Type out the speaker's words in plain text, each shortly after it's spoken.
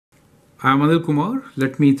I'm Anil Kumar.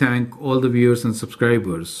 Let me thank all the viewers and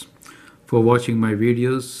subscribers for watching my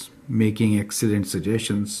videos, making excellent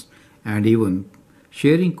suggestions, and even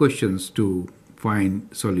sharing questions to find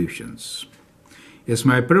solutions. It's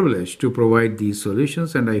my privilege to provide these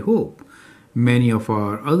solutions, and I hope many of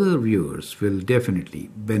our other viewers will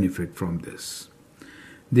definitely benefit from this.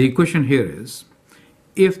 The question here is,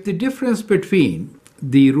 if the difference between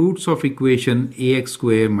the roots of equation ax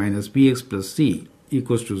squared minus bx plus c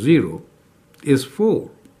equals to 0 is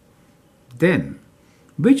 4, then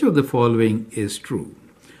which of the following is true?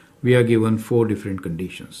 We are given 4 different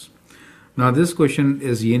conditions. Now this question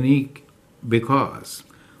is unique because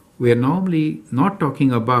we are normally not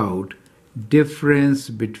talking about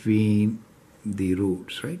difference between the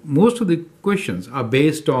roots, right? Most of the questions are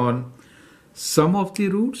based on sum of the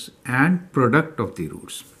roots and product of the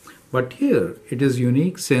roots. But here it is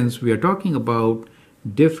unique since we are talking about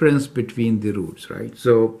difference between the roots, right?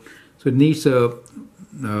 So it needs a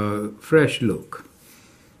fresh look.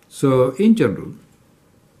 So in general,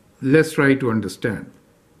 let's try to understand.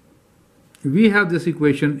 We have this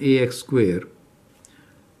equation ax squared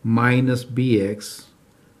minus bx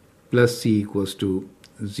plus c equals to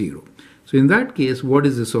 0. So in that case, what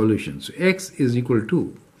is the solution? So x is equal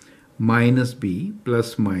to minus b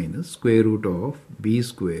plus minus square root of b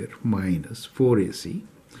square minus 4ac,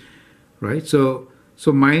 right? So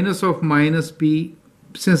minus of minus b,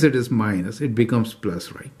 since it is minus, it becomes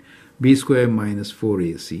plus, right? b square minus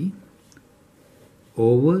 4ac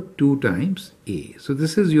over 2 times a. So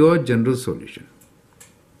this is your general solution,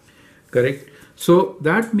 correct? So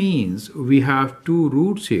that means we have 2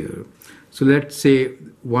 roots here. So let's say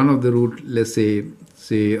one of the root, let's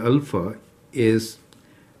say alpha is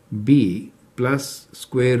b plus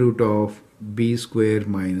square root of b square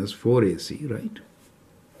minus 4ac, right,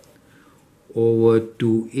 over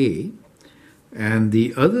 2a, and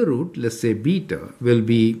the other root, let's say beta, will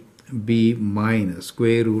be b minus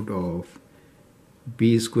square root of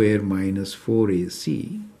b square minus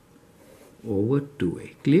 4ac over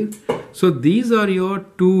 2a. Clear? So these are your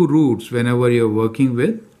 2 roots whenever you're working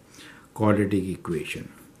with quadratic equation.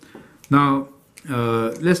 Now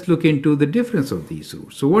let's look into the difference of these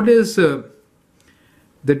roots. So what is the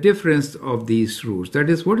difference of these roots? That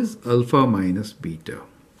is, what is alpha minus beta?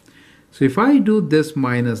 So if I do this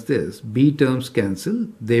minus this, b terms cancel,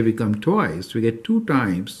 they become twice. We get 2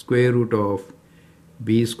 times square root of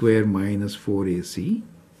b square minus 4ac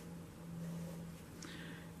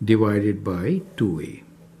divided by 2a.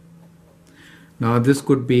 Now this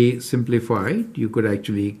could be simplified. You could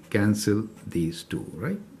actually cancel these 2,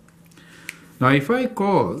 right? Now if I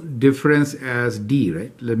call difference as d,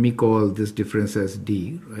 right? Let me call this difference as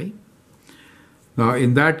d, right? Now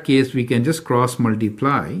in that case we can just cross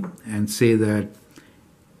multiply and say that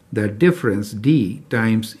that difference d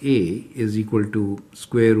times a is equal to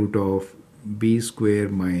square root of b square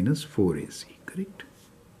minus 4ac, correct?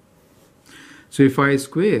 So if I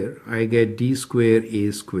square, I get d square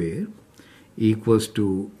a square equals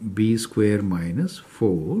to b square minus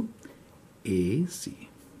 4ac,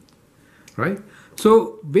 right?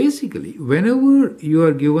 So basically, whenever you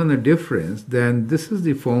are given a difference, then this is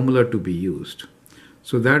the formula to be used.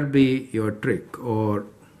 So that would be your trick, or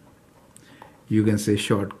you can say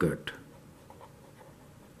shortcut.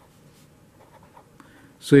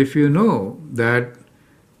 So if you know that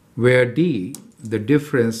where d, the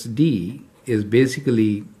difference d is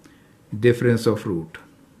basically difference of root,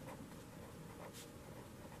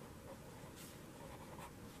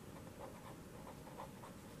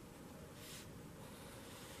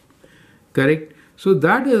 correct? So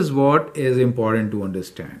that is what is important to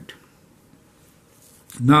understand.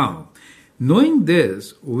 Now, knowing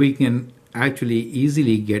this, we can actually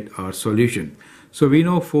easily get our solution. So we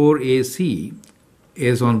know 4ac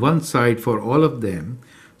is on one side for all of them.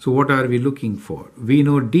 So what are we looking for? We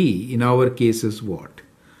know d in our case is what?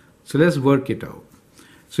 So let's work it out.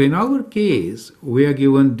 So in our case, we are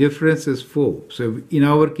given difference is 4. So in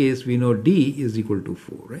our case, we know d is equal to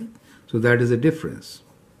 4, right? So that is a difference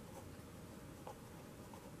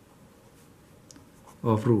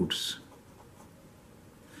of roots.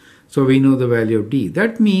 So we know the value of d.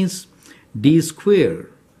 That means d square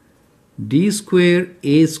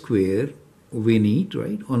a square we need,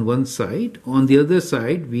 right, on one side. On the other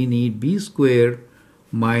side, we need b square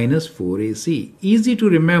minus 4ac. Easy to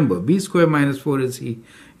remember, b square minus 4ac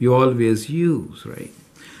you always use, right?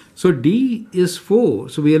 So d is 4,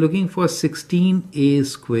 so we are looking for 16a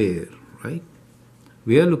square, right?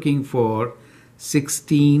 We are looking for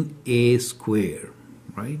 16a square,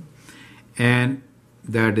 right? And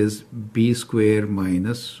that is b square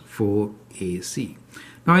minus 4ac.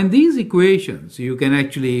 Now in these equations, you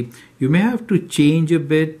may have to change a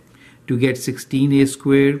bit to get 16a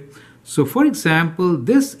squared. So for example,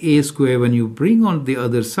 this a square, when you bring on the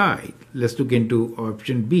other side, let's look into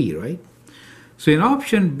option B, right? So in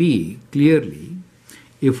option B, clearly,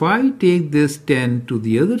 if I take this 10 to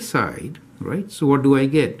the other side, right? So what do I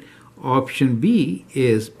get? Option B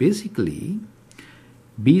is basically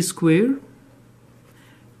b square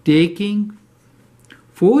taking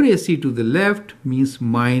 4ac to the left means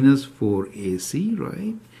minus 4ac,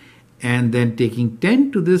 right? And then taking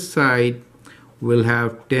 10 to this side, we'll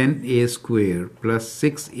have 10a square plus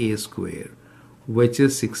 6a square, which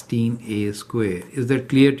is 16a square. Is that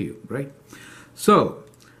clear to you, right? So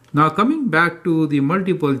now coming back to the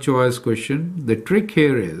multiple choice question, the trick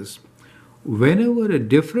here is whenever a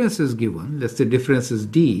difference is given, let's say difference is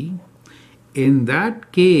d, in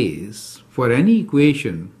that case, for any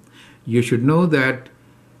equation, you should know that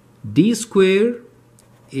d square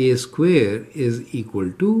a square is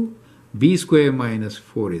equal to b square minus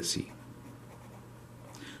 4ac.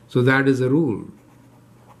 So that is a rule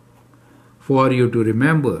for you to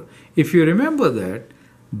remember. If you remember that,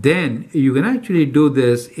 then you can actually do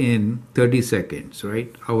this in 30 seconds,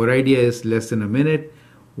 right? Our idea is less than a minute.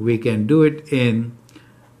 We can do it in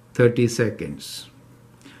 30 seconds,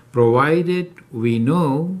 provided we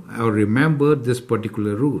know or remember this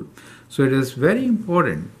particular rule. So it is very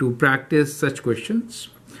important to practice such questions.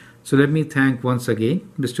 So let me thank once again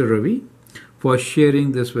Mr. Ravi for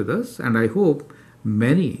sharing this with us, and I hope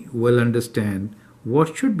many will understand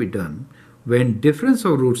what should be done when difference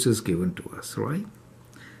of roots is given to us, right?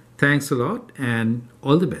 Thanks a lot and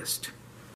all the best.